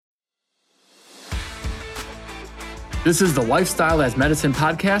This is the Lifestyle as Medicine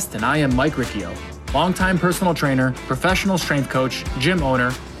podcast, and I am Mike Riccio, longtime personal trainer, professional strength coach, gym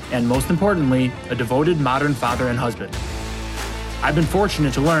owner, and most importantly, a devoted modern father and husband. I've been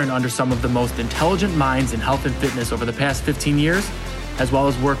fortunate to learn under some of the most intelligent minds in health and fitness over the past 15 years, as well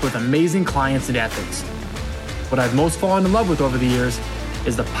as work with amazing clients and athletes. What I've most fallen in love with over the years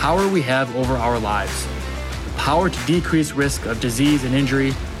is the power we have over our lives, the power to decrease risk of disease and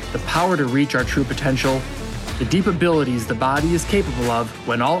injury, the power to reach our true potential, the deep abilities the body is capable of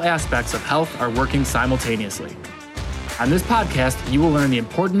when all aspects of health are working simultaneously. On this podcast, you will learn the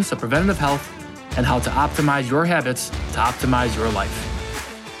importance of preventative health and how to optimize your habits to optimize your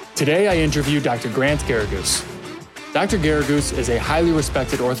life. Today, I interview Dr. Grant Garrigues. Dr. Garrigues is a highly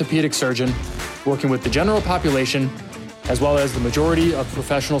respected orthopedic surgeon working with the general population as well as the majority of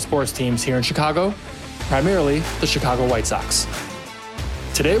professional sports teams here in Chicago, primarily the Chicago White Sox.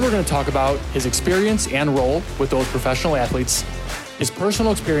 Today, we're going to talk about his experience and role with those professional athletes, his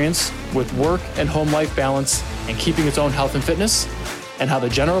personal experience with work and home life balance and keeping its own health and fitness, and how the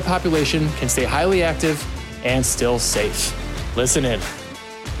general population can stay highly active and still safe. Listen in.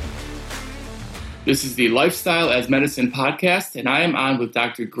 This is the Lifestyle as Medicine podcast, and I am on with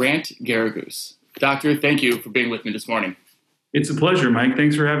Dr. Grant Garrigues. Doctor, thank you for being with me this morning. It's a pleasure, Mike.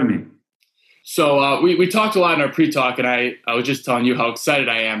 Thanks for having me. So we talked a lot in our pre-talk, and I was just telling you how excited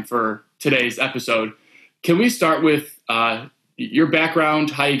I am for today's episode. Can we start with your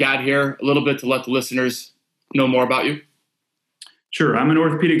background, how you got here, a little bit to let the listeners know more about you? Sure. I'm an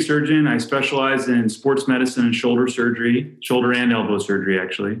orthopedic surgeon. I specialize in sports medicine and shoulder surgery, shoulder and elbow surgery,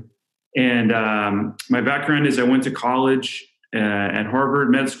 actually. And my background is I went to college at Harvard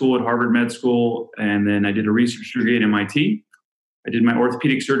Med School, and then I did a research degree at MIT. I did my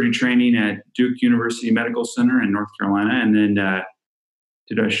orthopedic surgery training at Duke University Medical Center in North Carolina, and then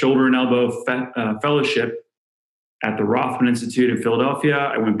did a shoulder and elbow fellowship at the Rothman Institute in Philadelphia.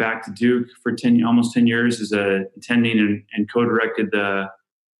 I went back to Duke for almost 10 years as a attending and co-directed the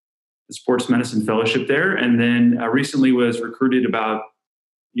sports medicine fellowship there. And then recently was recruited about a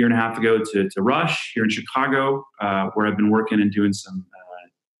year and a half ago to Rush here in Chicago, where I've been working and doing some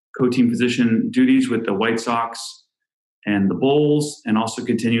co-team physician duties with the White Sox and the Bulls, and also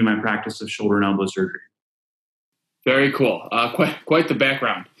continuing my practice of shoulder and elbow surgery. Very cool. Quite the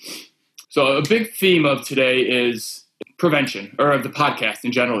background. So a big theme of today is prevention, or of the podcast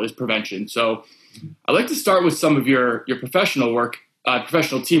in general is prevention. So I'd like to start with some of your professional work,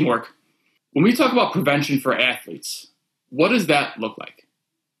 professional teamwork. When we talk about prevention for athletes, what does that look like?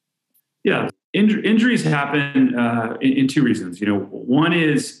 Yeah, injuries happen in two reasons. One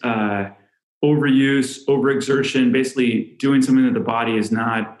is overuse, overexertion, basically doing something that the body is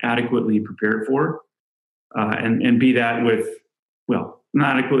not adequately prepared for, and be that with,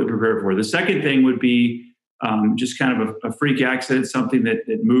 not adequately prepared for. The second thing would be just kind of a freak accident, something that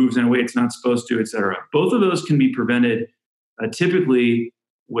moves in a way it's not supposed to, et cetera. Both of those can be prevented typically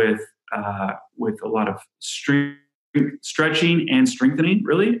with a lot of stretching and strengthening,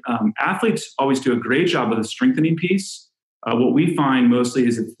 really. Athletes always do a great job of the strengthening piece. What we find mostly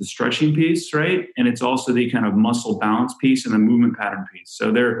is it's the stretching piece, right? And it's also the kind of muscle balance piece and the movement pattern piece.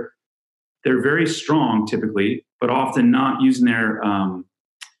 So they're very strong typically, but often not using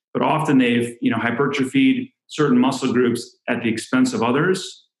but often they've, hypertrophied certain muscle groups at the expense of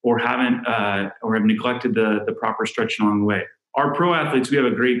others, or have neglected the proper stretching along the way. Our pro athletes, we have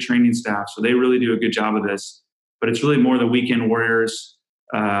a great training staff, so they really do a good job of this, but it's really more the weekend warriors,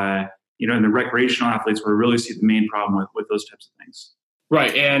 and the recreational athletes where we really see the main problem with those types of things.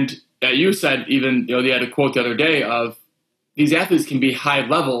 Right. And you said even, they had a quote the other day of these athletes can be high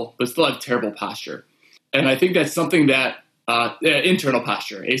level, but still have terrible posture. And I think that's something that internal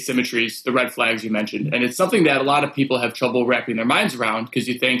posture, asymmetries, the red flags you mentioned. And it's something that a lot of people have trouble wrapping their minds around, because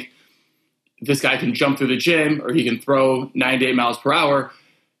you think this guy can jump through the gym or he can throw 9 to 8 miles per hour.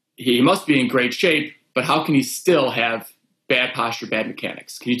 He must be in great shape, but how can he still have bad posture, bad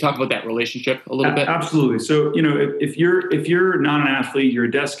mechanics? Can you talk about that relationship a little bit? Absolutely. So, if you're not an athlete, you're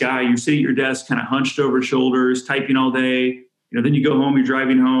a desk guy, you sit at your desk kind of hunched over shoulders, typing all day, then you go home, you're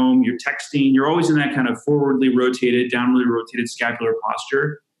driving home, you're texting, you're always in that kind of forwardly rotated, downwardly rotated scapular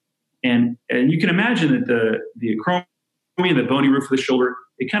posture. And you can imagine that the acromion, the bony roof of the shoulder,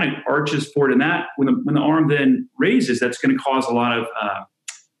 it kind of arches forward, and that when the arm then raises, that's going to cause a lot of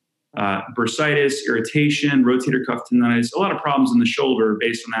bursitis, irritation, rotator cuff tendonitis, a lot of problems in the shoulder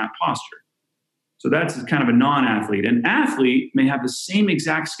based on that posture. So that's kind of a non-athlete. An athlete may have the same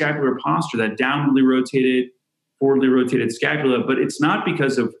exact scapular posture, that downwardly rotated, forwardly rotated scapula, but it's not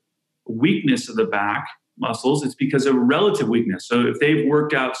because of weakness of the back muscles, it's because of relative weakness. So if they've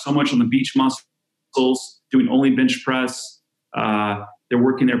worked out so much on the beach muscles doing only bench press. They're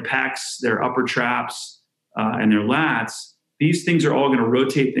working their pecs, their upper traps, and their lats. These things are all going to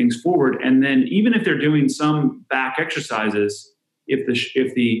rotate things forward. And then even if they're doing some back exercises, if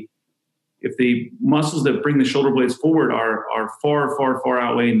the muscles that bring the shoulder blades forward are far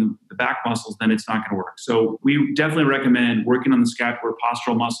outweighing the back muscles, then it's not going to work. So we definitely recommend working on the scapular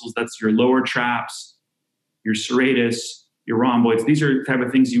postural muscles. That's your lower traps, your serratus, your rhomboids. These are the type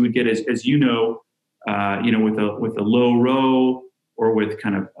of things you would get as with a low row or with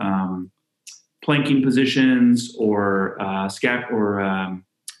kind of planking positions or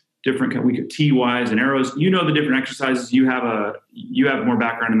different kind. We could TYs and arrows. You know the different exercises. You have more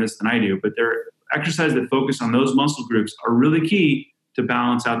background in this than I do, but there are exercises that focus on those muscle groups are really key to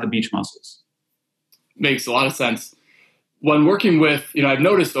balance out the beach muscles. Makes a lot of sense. When working with, I've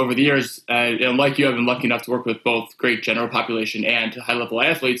noticed over the years, and like you, I've been lucky enough to work with both great general population and high-level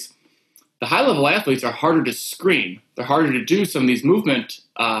athletes. The high-level athletes are harder to screen. They're harder to do some of these movement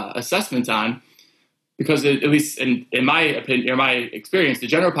assessments on because, at least in my opinion, or my experience, the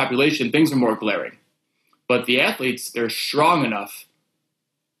general population, things are more glaring. But the athletes, they're strong enough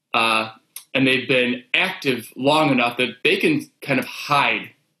and they've been active long enough that they can kind of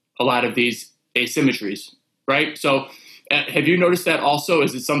hide a lot of these asymmetries, right? So have you noticed that also?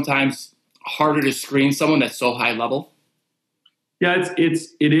 Is it sometimes harder to screen someone that's so high level? Yeah,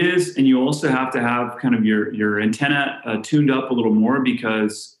 it is, and you also have to have kind of your antenna tuned up a little more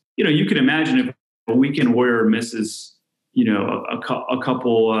because you can imagine if a weekend warrior misses a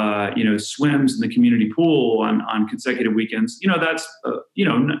couple swims in the community pool on consecutive weekends. That's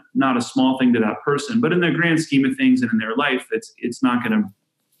not a small thing to that person, but in the grand scheme of things and in their life, it's not going to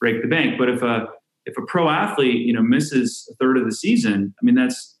break the bank. But if a pro athlete misses a third of the season, I mean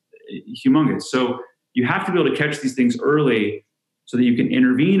that's humongous. So you have to be able to catch these things early, so that you can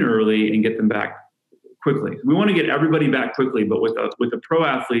intervene early and get them back quickly. We want to get everybody back quickly, but with the pro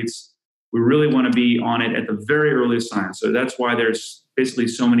athletes, we really want to be on it at the very earliest sign. So that's why there's basically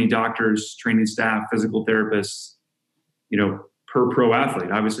so many doctors, training staff, physical therapists, per pro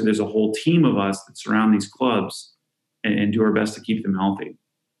athlete. Obviously, there's a whole team of us that surround these clubs and do our best to keep them healthy.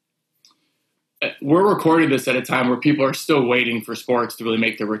 We're recording this at a time where people are still waiting for sports to really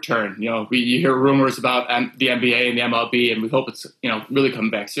make their return. You hear rumors about the NBA and the MLB, and we hope it's really coming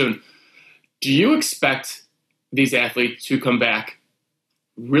back soon. Do you expect these athletes to come back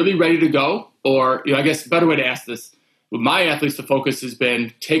really ready to go? Or, I guess a better way to ask this, with my athletes, the focus has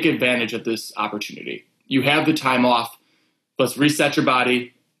been take advantage of this opportunity. You have the time off. Let's reset your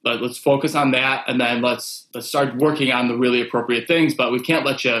body. Let's focus on that, and then let's start working on the really appropriate things. But we can't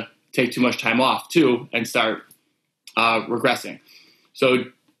let you take too much time off too and start regressing. So,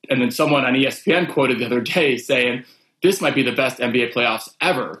 and then someone on ESPN quoted the other day saying, this might be the best NBA playoffs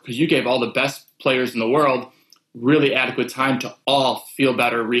ever because you gave all the best players in the world really adequate time to all feel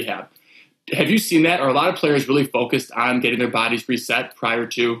better rehab. Have you seen that? Are a lot of players really focused on getting their bodies reset prior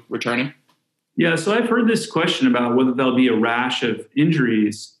to returning? Yeah, so I've heard this question about whether there'll be a rash of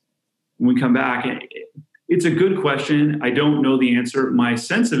injuries when we come back. It's a good question. I don't know the answer. My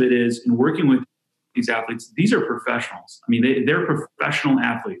sense of it is, in working with these athletes, these are professionals. I mean, they're professional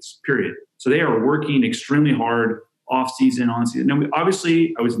athletes, period. So they are working extremely hard off season, on season. Now,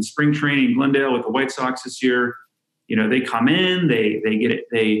 obviously, I was in spring training in Glendale with the White Sox this year. They come in, they get it,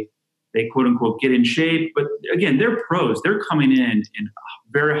 they quote unquote get in shape. But again, they're pros. They're coming in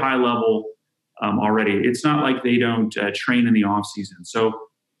very high level already. It's not like they don't train in the off season. So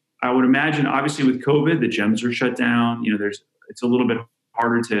I would imagine, obviously, with COVID, the gyms are shut down. It's a little bit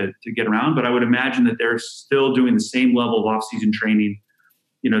harder to get around, but I would imagine that they're still doing the same level of off-season training,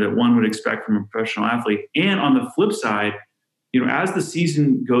 that one would expect from a professional athlete. And on the flip side, as the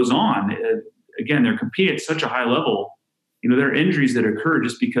season goes on, again, they're competing at such a high level. There are injuries that occur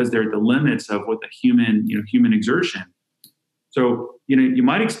just because they're at the limits of what the human exertion. So, you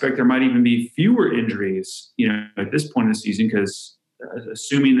might expect there might even be fewer injuries, at this point in the season because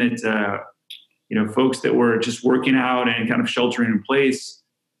assuming that, folks that were just working out and kind of sheltering in place,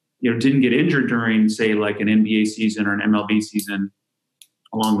 didn't get injured during, say, like an NBA season or an MLB season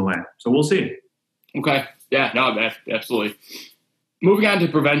along the way. So we'll see. Okay. Yeah, no, absolutely. Moving on to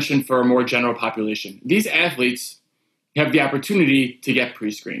prevention for a more general population. These athletes have the opportunity to get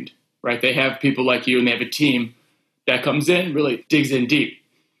pre-screened, right? They have people like you and they have a team that comes in, really digs in deep.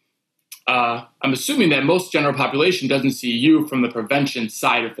 I'm assuming that most general population doesn't see you from the prevention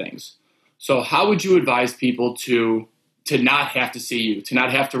side of things. So how would you advise people to not have to see you, to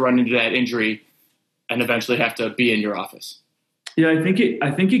not have to run into that injury and eventually have to be in your office? Yeah, I think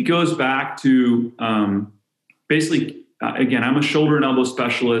it goes back to basically again, I'm a shoulder and elbow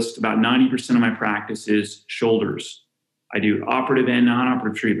specialist. About 90% of my practice is shoulders. I do operative and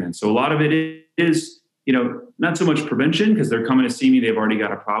non-operative treatment. So a lot of it is, not so much prevention because they're coming to see me, they've already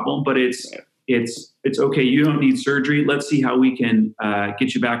got a problem, but it's okay. You don't need surgery. Let's see how we can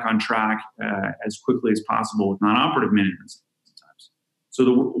get you back on track as quickly as possible with non-operative management sometimes.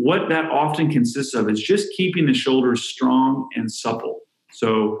 So what that often consists of is just keeping the shoulders strong and supple.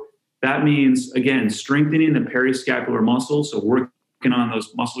 So that means, again, strengthening the periscapular muscles. So working on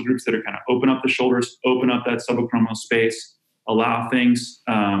those muscle groups that are kind of open up the shoulders, open up that subacromial space, allow things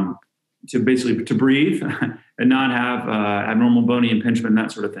to breathe and not have abnormal bony impingement and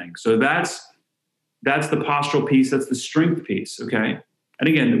that sort of thing. So that's the postural piece. That's the strength piece. Okay. And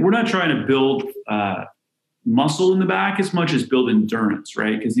again, we're not trying to build muscle in the back as much as build endurance,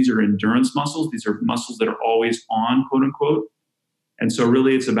 right? Because these are endurance muscles. These are muscles that are always on, quote unquote. And so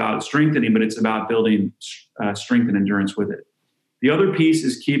really it's about strengthening, but it's about building strength and endurance with it. The other piece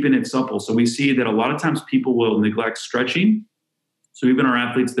is keeping it supple. So we see that a lot of times people will neglect stretching. So even our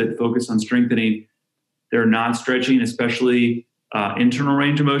athletes that focus on strengthening, they're not stretching, especially internal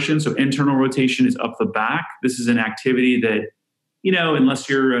range of motion. So internal rotation is up the back. This is an activity that, unless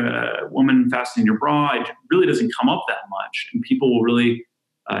you're a woman fastening your bra, it really doesn't come up that much. And people will really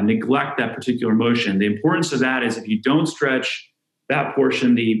neglect that particular motion. The importance of that is if you don't stretch that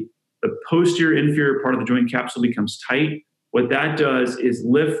portion, the posterior inferior part of the joint capsule becomes tight. What that does is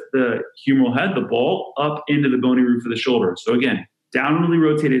lift the humeral head, the ball, up into the bony roof of the shoulder. So again, downwardly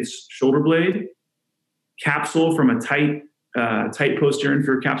rotated shoulder blade, capsule from a tight posterior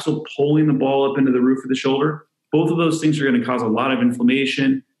inferior capsule, pulling the ball up into the roof of the shoulder. Both of those things are going to cause a lot of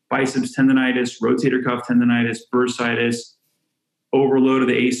inflammation, biceps tendonitis, rotator cuff tendonitis, bursitis, overload of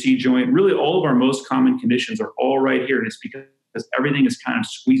the AC joint. Really, all of our most common conditions are all right here. And it's because everything is kind of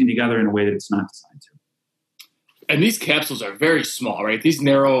squeezing together in a way that it's not designed to. And these capsules are very small, right? These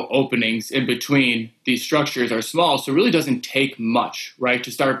narrow openings in between these structures are small, so it really doesn't take much, right,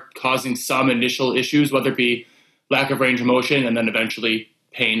 to start causing some initial issues, whether it be lack of range of motion and then eventually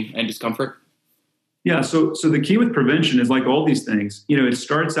pain and discomfort? Yeah, so the key with prevention is like all these things, it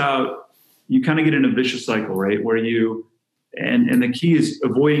starts out, you kind of get in a vicious cycle, right, where and the key is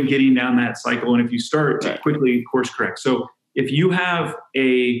avoiding getting down that cycle. And if you start to quickly course correct. So if you have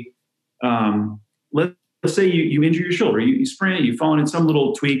let's say you injure your shoulder, you sprain it, you've fallen in some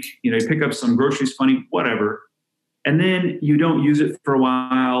little tweak, you pick up some groceries funny, whatever, and then you don't use it for a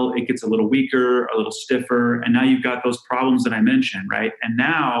while, it gets a little weaker, a little stiffer, and now you've got those problems that I mentioned, right? And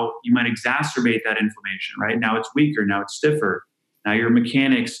now you might exacerbate that inflammation, right? Now it's weaker, now it's stiffer. Now your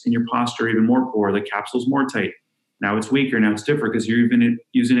mechanics and your posture are even more poor, the capsule's more tight. Now it's weaker, now it's stiffer because you're even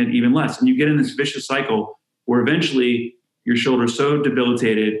using it even less. And you get in this vicious cycle where eventually your shoulder's so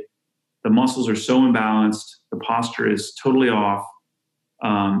debilitated, the muscles are so imbalanced, the posture is totally off,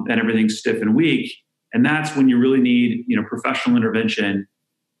 and everything's stiff and weak. And that's when you really need, professional intervention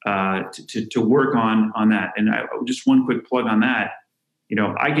to work on that. And just one quick plug on that.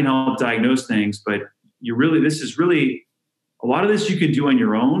 I can help diagnose things, but this is really a lot of this you can do on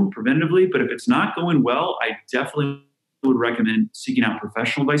your own preventatively. But if it's not going well, I definitely would recommend seeking out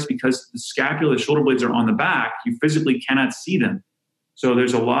professional advice because the scapula, the shoulder blades are on the back. You physically cannot see them. So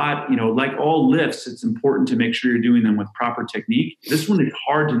there's a lot, like all lifts, it's important to make sure you're doing them with proper technique. This one is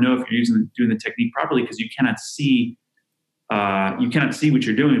hard to know if you're doing the technique properly because you cannot see what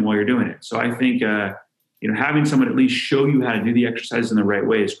you're doing while you're doing it. So I think, having someone at least show you how to do the exercise in the right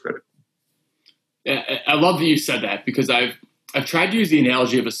way is critical. Yeah, I love that you said that because I've tried to use the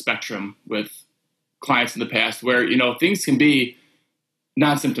analogy of a spectrum with clients in the past where, things can be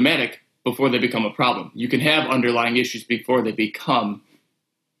non-symptomatic before they become a problem. You can have underlying issues before they become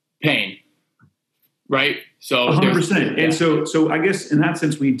pain, right? So 100%. And so I guess in that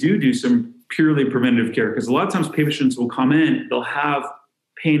sense, we do some purely preventative care because a lot of times patients will come in, they'll have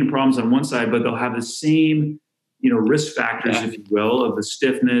pain and problems on one side, but they'll have the same, risk factors, if you will, of the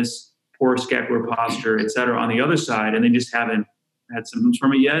stiffness, poor scapular posture, et cetera, on the other side, and they just haven't had symptoms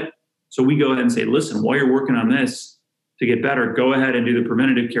from it yet. So we go ahead and say, listen, while you're working on this to get better, go ahead and do the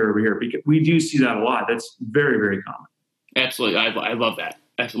preventative care over here because we do see that a lot. That's very, very common. Absolutely. I love that.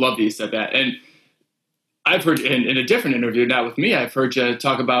 I love that you said that. And I've heard in a different interview, not with me, I've heard you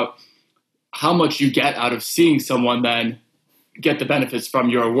talk about how much you get out of seeing someone then get the benefits from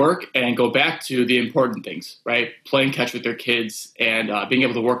your work and go back to the important things, right? Playing catch with their kids and being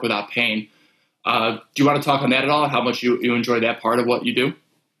able to work without pain. Do you want to talk on that at all? How much you enjoy that part of what you do?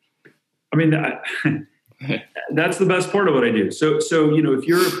 I mean, that's the best part of what I do. So, if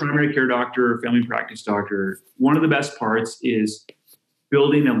you're a primary care doctor or family practice doctor, one of the best parts is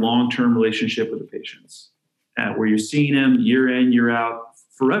building a long-term relationship with the patients. where you're seeing them year in, year out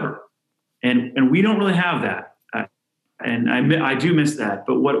forever. And we don't really have that. And I do miss that.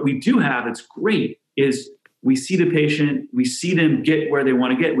 But what we do have that's great is we see the patient, we see them get where they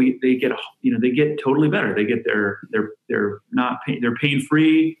want to get. They get totally better. They get they're pain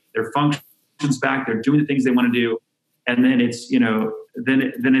free, their functions back, they're doing the things they want to do. And then it's,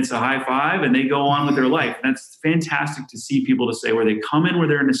 then it's a high five and they go on with their life. And that's fantastic to see people to say where they come in, where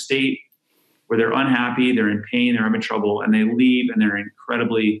they're in a state where they're unhappy, they're in pain, they're having trouble, and they leave and they're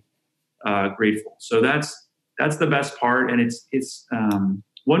incredibly grateful. So that's the best part. And it's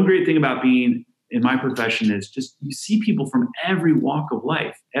one great thing about being in my profession is just you see people from every walk of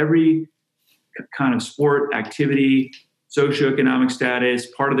life, every kind of sport, activity, socioeconomic status,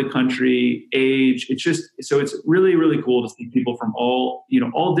 part of the country, age. It's really, really cool to see people from all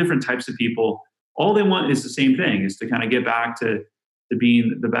different types of people. All they want is the same thing, is to kind of get back to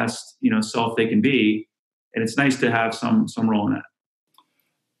being the best, self they can be. And it's nice to have some role in that.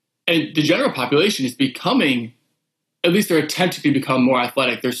 And the general population is becoming, at least they're attempting to become more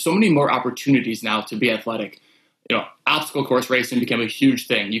athletic. There's so many more opportunities now to be athletic. Obstacle course racing became a huge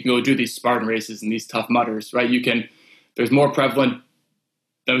thing. You can go do these Spartan races and these Tough Mudders, right? There's more prevalent.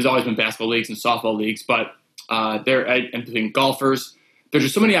 There's always been basketball leagues and softball leagues, but they're including golfers. There's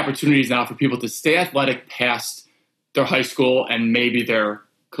just so many opportunities now for people to stay athletic past their high school and maybe their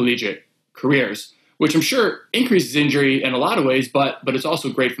collegiate careers, which I'm sure increases injury in a lot of ways, but it's also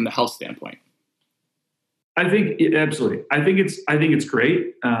great from the health standpoint. I think absolutely. I think it's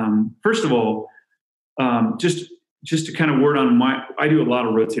great. First of all, just to kind of word on I do a lot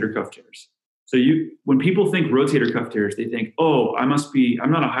of rotator cuff tears. So when people think rotator cuff tears, they think, oh, I'm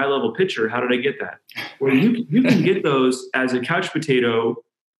not a high level pitcher. How did I get that? Well, you can get those as a couch potato,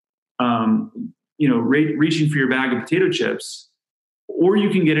 reaching for your bag of potato chips, or you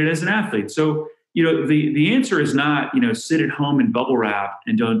can get it as an athlete. So, the answer is not, sit at home and bubble wrap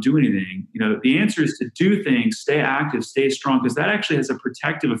and don't do anything. The answer is to do things, stay active, stay strong, because that actually has a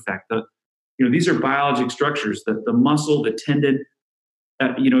protective effect. These are biologic structures, the muscle, the tendon.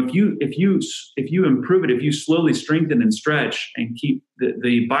 If you improve it, if you slowly strengthen and stretch and keep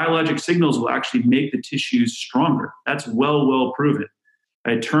the biologic signals will actually make the tissues stronger. That's well proven.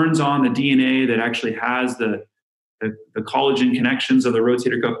 It turns on the DNA that actually has the collagen connections of the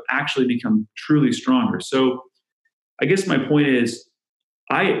rotator cuff actually become truly stronger. So I guess my point is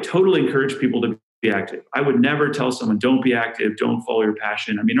I totally encourage people to be active. I would never tell someone, don't be active, don't follow your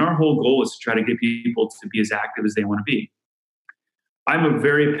passion. I mean, our whole goal is to try to get people to be as active as they want to be. I'm a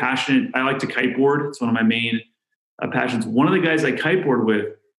very passionate, I like to kiteboard. It's one of my main passions. One of the guys I kiteboard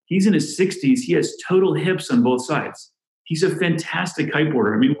with, he's in his 60s. He has total hips on both sides. He's a fantastic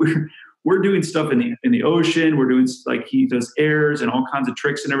kiteboarder. I mean, we're doing stuff in the ocean. We're doing he does airs and all kinds of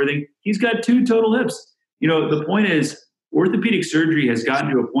tricks and everything. He's got 2 total hips. The point is orthopedic surgery has gotten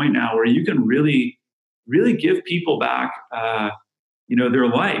to a point now where you can really, really give people back, their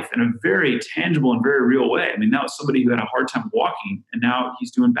life in a very tangible and very real way. I mean, that was somebody who had a hard time walking and now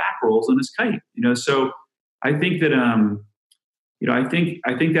he's doing back rolls on his kite, so I think that, I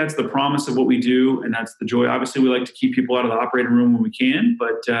think that's the promise of what we do. And that's the joy. Obviously we like to keep people out of the operating room when we can,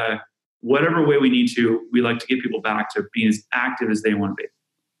 but, whatever way we need to, we like to get people back to being as active as they want to be.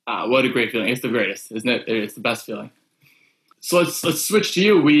 What a great feeling. It's the greatest, isn't it? It's the best feeling. So let's switch to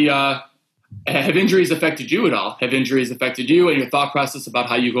you. Have injuries affected you at all? Have injuries affected you and your thought process about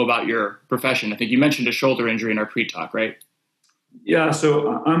how you go about your profession? I think you mentioned a shoulder injury in our pre-talk, right? Yeah.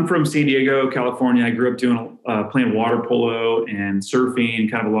 So I'm from San Diego, California. I grew up playing water polo and surfing and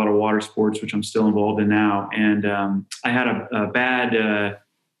kind of a lot of water sports, which I'm still involved in now. And I had a bad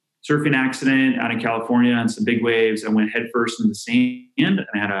surfing accident out in California on some big waves. I went headfirst in the sand and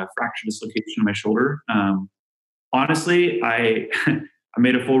I had a fracture dislocation in my shoulder. Honestly, I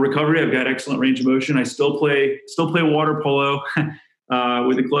made a full recovery. I've got excellent range of motion. I still play water polo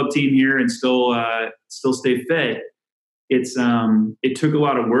with the club team here and still stay fit. It took a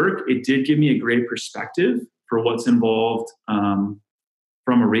lot of work. It did give me a great perspective for what's involved from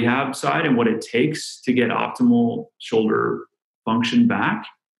a rehab side and what it takes to get optimal shoulder function back.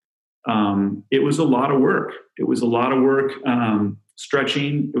 It was a lot of work.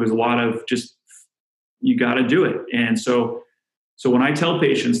 Stretching. It was a lot of just, you got to do it. And so when I tell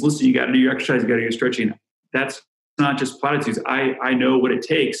patients, listen, you got to do your exercise, you got to do your stretching. That's not just platitudes. I know what it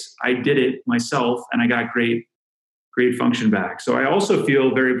takes. I did it myself and I got great function back. So I also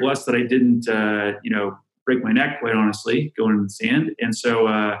feel very blessed that I didn't, break my neck, quite honestly, going in the sand. And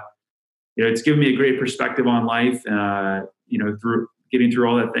so, it's given me a great perspective on life, through getting through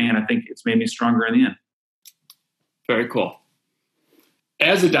all that thing. And I think it's made me stronger in the end. Very cool.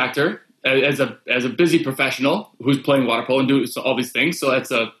 As a doctor, as a busy professional who's playing water polo and doing all these things, so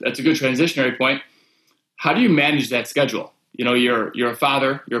that's a good transitionary point. How do you manage that schedule? You know, you're a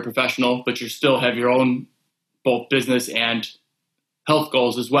father, you're a professional, but you still have your own both business and health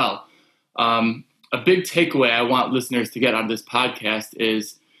goals as well. A big takeaway I want listeners to get out of this podcast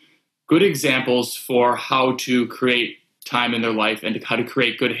is good examples for how to create time in their life and how to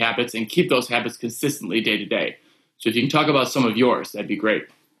create good habits and keep those habits consistently day to day. So if you can talk about some of yours, that'd be great.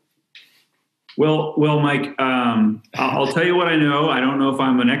 Well, Mike, I'll tell you what I know. I don't know if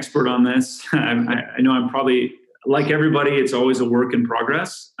I'm an expert on this. I know I'm probably, like everybody, it's always a work in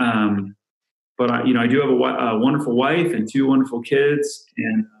progress. But I do have a wonderful wife and 2 wonderful kids,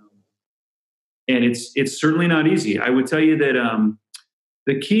 and it's certainly not easy. I would tell you that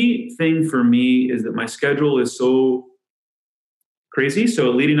the key thing for me is that my schedule is so crazy.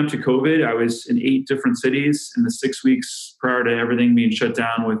 So leading up to COVID, I was in 8 different cities in the 6 weeks prior to everything being shut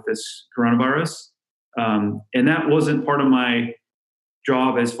down with this coronavirus. And that wasn't part of my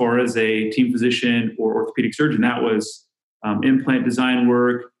job as far as a team physician or orthopedic surgeon. That was implant design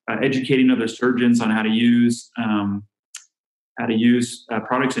work, educating other surgeons on how to use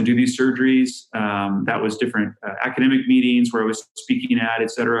products and do these surgeries. That was different academic meetings where I was speaking at,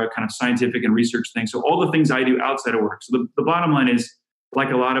 et cetera, kind of scientific and research things. So all the things I do outside of work. So the bottom line is,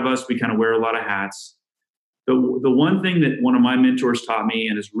 like a lot of us, we kind of wear a lot of hats. The one thing that one of my mentors taught me,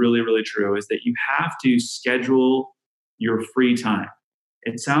 and is really, really true, is that you have to schedule your free time.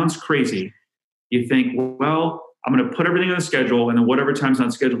 It sounds crazy. You think, well, I'm going to put everything on the schedule, and then whatever time's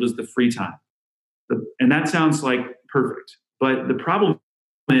not scheduled is the free time. And that sounds like perfect. But the problem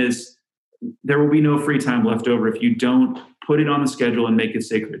is there will be no free time left over if you don't put it on the schedule and make it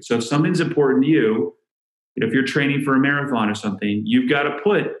sacred. So if something's important to you, if you're training for a marathon or something, you've got to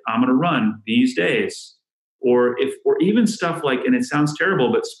put, I'm going to run these days. Or even stuff like, and it sounds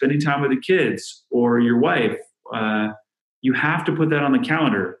terrible, but spending time with the kids or your wife, you have to put that on the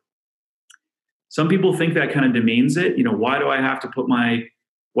calendar. Some people think that kind of demeans it. Why do I have to put my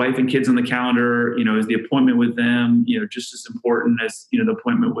wife and kids on the calendar? Is the appointment with them, just as important as, the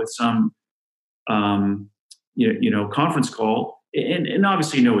appointment with some, conference call? And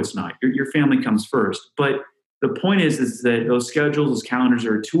obviously, no, it's not. Your family comes first. But the point is that those schedules, those calendars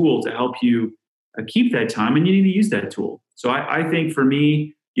are a tool to help you keep that time, and you need to use that tool. So I think for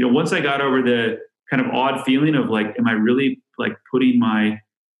me, once I got over the kind of odd feeling of like, am I really like putting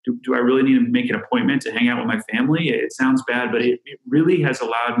do I really need to make an appointment to hang out with my family? It sounds bad, but it really has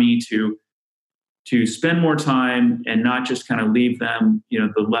allowed me to spend more time and not just kind of leave them,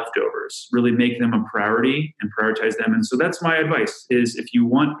 the leftovers, really make them a priority and prioritize them. And so that's my advice is if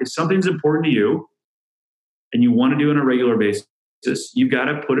something's important to you and you want to do it on a regular basis, you've got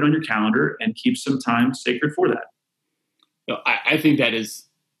to put it on your calendar and keep some time sacred for that. I think that is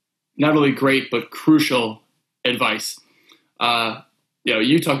not only great, but crucial advice.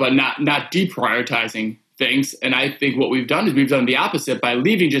 You talk about not deprioritizing things. And I think what we've done is we've done the opposite by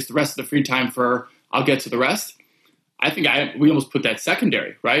leaving just the rest of the free time for, I'll get to the rest. I think we almost put that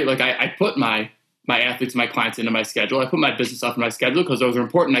secondary, right? Like I put my athletes, my clients into my schedule. I put my business stuff in my schedule because those are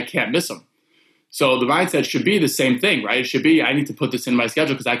important. I can't miss them. So the mindset should be the same thing, right? It should be, I need to put this in my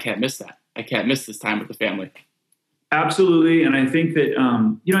schedule because I can't miss that. I can't miss this time with the family. Absolutely. And I think that,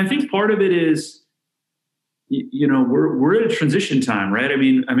 I think part of it is, we're at a transition time, right? I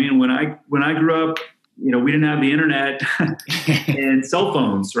mean, when I grew up, we didn't have the internet and cell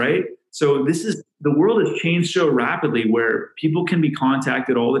phones, right? So the world has changed so rapidly where people can be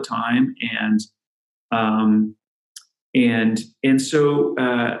contacted all the time. And so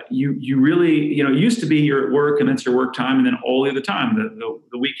you really, it used to be you're at work and that's your work time. And then all the other time,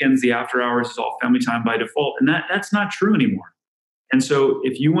 the weekends, the after hours is all family time by default. And that's not true anymore. And so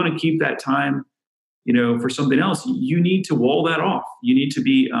if you want to keep that time, for something else, you need to wall that off. You need to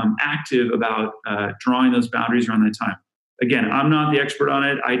be active about drawing those boundaries around that time. Again, I'm not the expert on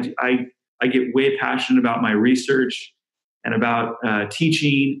it. I get way passionate about my research and about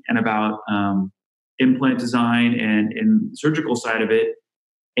teaching and about implant design and surgical side of it.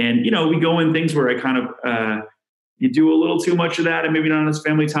 And, we go in things where I kind of, you do a little too much of that and maybe not enough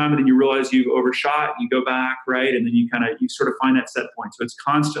family time. And then you realize you overshot, you go back, right? And then you sort of find that set point. So it's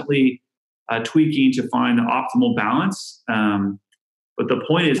constantly tweaking to find the optimal balance. But the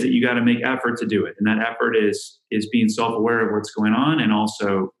point is that you got to make effort to do it. And that effort is being self-aware of what's going on. And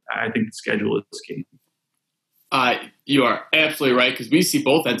also, I think the schedule is key. You are absolutely right, because we see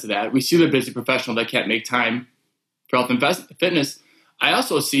both ends of that. We see the busy professional that can't make time for health and fitness. I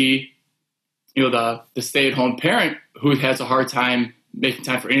also see, the stay-at-home parent who has a hard time making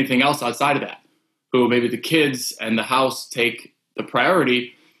time for anything else outside of that, who maybe the kids and the house take the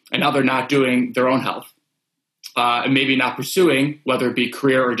priority. and now they're not doing their own health. And maybe not pursuing, whether it be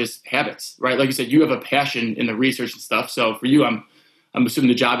career or just habits, right? Like you said, you have a passion in the research and stuff. So for you, I'm assuming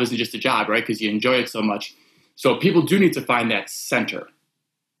the job isn't just a job, right? Because you enjoy it so much. So people do need to find that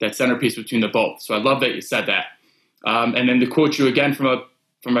centerpiece between the both. So I love that you said that. And then to quote you again from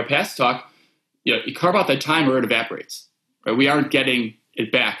my past talk, you carve out that time or it evaporates. Right? We aren't getting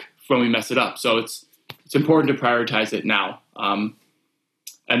it back when we mess it up. So it's important to prioritize it now. And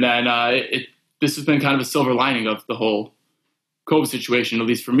then this has been kind of a silver lining of the whole COVID situation, at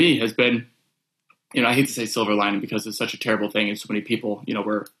least for me, has been, I hate to say silver lining because it's such a terrible thing and so many people,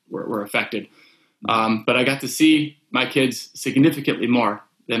 were affected. But I got to see my kids significantly more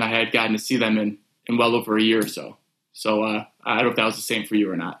than I had gotten to see them in well over a year or so. So I don't know if that was the same for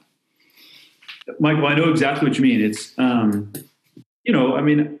you or not. Michael, I know exactly what you mean. It's, I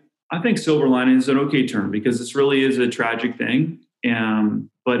think silver lining is an okay term because this really is a tragic thing.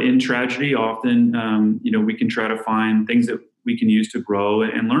 But in tragedy, often, we can try to find things that we can use to grow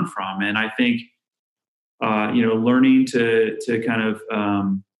and learn from. And I think, learning to kind of,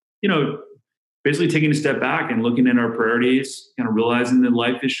 basically taking a step back and looking at our priorities, kind of realizing that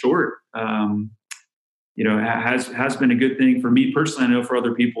life is short, has been a good thing for me personally. I know for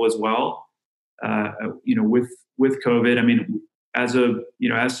other people as well. With COVID, I mean, as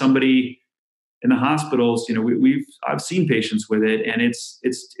somebody in the hospitals, I've seen patients with it, and it's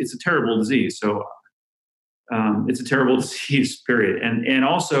a terrible disease. So it's a terrible disease, period. And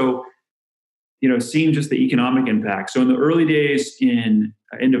also, seeing just the economic impact. So in the early days, in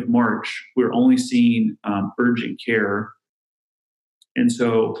end of March, we're only seeing urgent care, and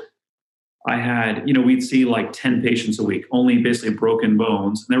so I had, we'd see like 10 patients a week, only basically broken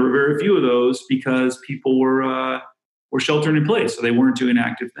bones, and there were very few of those because people were sheltering in place, so they weren't doing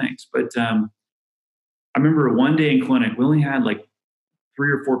active things. But I remember one day in clinic, we only had like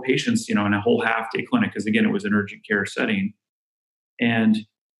 3 or 4 patients, in a whole half-day clinic, because again, it was an urgent care setting. And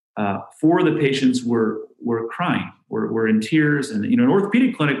 4 of the patients were crying, were in tears. And, in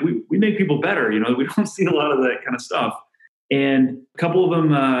orthopedic clinic, we make people better. We don't see a lot of that kind of stuff. And a couple of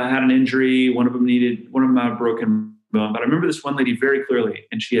them had an injury. One of them had a broken bone. But I remember this one lady very clearly,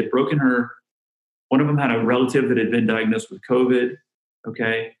 and she had broken one of them had a relative that had been diagnosed with COVID.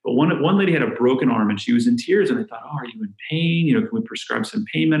 Okay. But one lady had a broken arm and she was in tears, and I thought, are you in pain? Can we prescribe some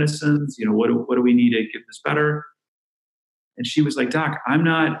pain medicines? What do we need to get this better? And she was like, Doc, I'm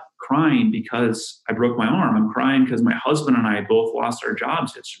not crying because I broke my arm. I'm crying because my husband and I both lost our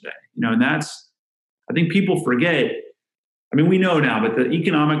jobs yesterday. And that's, I think people forget. I mean, we know now, but the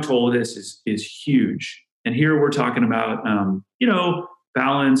economic toll of this is huge. And here we're talking about,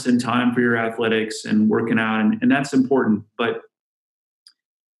 balance and time for your athletics and working out. And that's important. But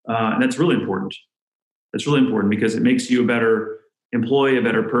that's really important. That's really important because it makes you a better employee, a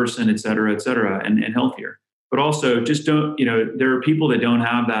better person, et cetera, and healthier. But also just don't, there are people that don't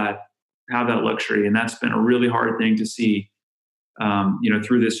have that luxury. And that's been a really hard thing to see,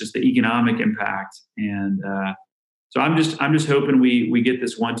 through this, just the economic impact. And so I'm just hoping we get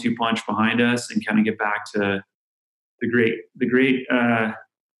this 1-2 punch behind us and kind of get back to the great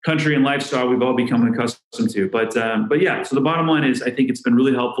country and lifestyle we've all become accustomed to. But yeah, so the bottom line is I think it's been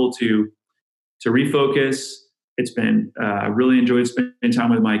really helpful to refocus. It's been, I really enjoyed spending time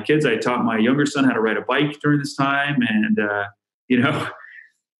with my kids. I taught my younger son how to ride a bike during this time, and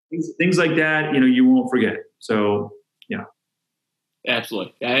things like that, you won't forget. So yeah.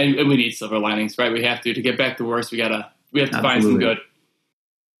 Absolutely. And we need silver linings, right? We have to get back to worse. We have to find some good.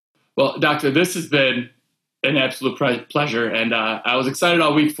 Well, Doctor, this has been an absolute pleasure. And I was excited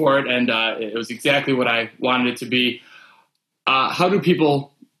all week for it. And it was exactly what I wanted it to be. How do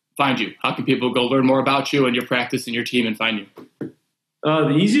people find you? How can people go learn more about you and your practice and your team and find you?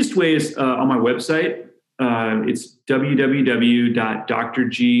 The easiest way is on my website. It's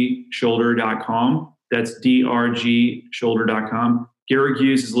www.drgshoulder.com. That's drgshoulder.com.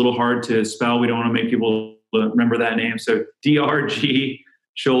 Garrigues is a little hard to spell. We don't want to make people remember that name. So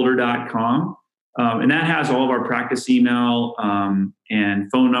drgshoulder.com. And that has all of our practice email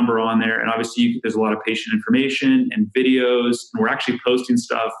and phone number on there. And obviously there's a lot of patient information and videos. And we're actually posting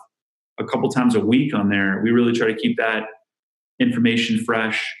stuff a couple times a week on there. We really try to keep that information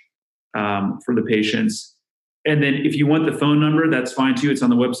fresh for the patients. And then if you want the phone number, that's fine too. It's on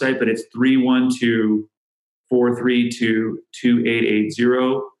the website, but it's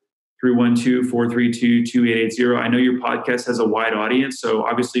 312-432-2880. 312-432-2880. I know your podcast has a wide audience, so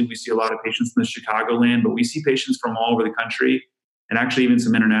obviously we see a lot of patients in the Chicagoland, but we see patients from all over the country and actually even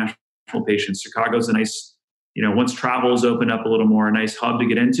some international patients. Chicago's a nice, once travel's opened up a little more, a nice hub to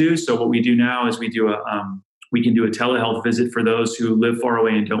get into. So what we do now is we do We can do a telehealth visit for those who live far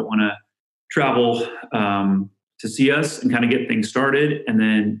away and don't want to travel to see us and kind of get things started, and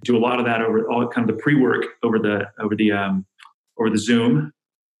then do a lot of that over all kind of the pre-work over the Zoom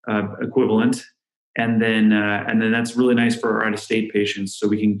equivalent. And then that's really nice for our out-of-state patients. So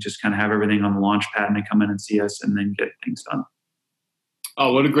we can just kind of have everything on the launch pad and they come in and see us and then get things done.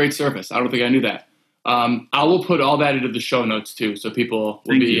 Oh, what a great service. I don't think I knew that. I will put all that into the show notes too. So people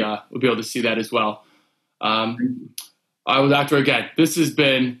will be able to see that as well. Well, Doctor, again, this has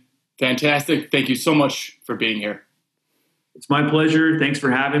been fantastic. Thank you so much for being here. It's my pleasure. Thanks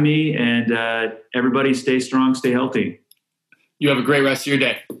for having me. And everybody stay strong, stay healthy. You have a great rest of your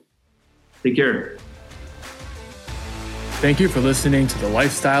day. Take care. Thank you for listening to the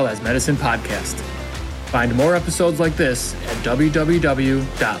Lifestyle as Medicine podcast. Find more episodes like this at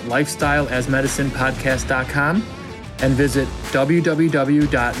www.lifestyleasmedicinepodcast.com and visit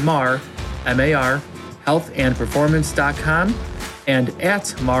www.marhealthandperformance.com and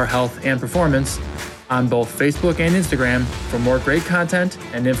at Mar Health and Performance on both Facebook and Instagram for more great content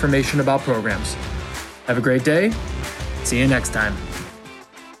and information about programs. Have a great day. See you next time.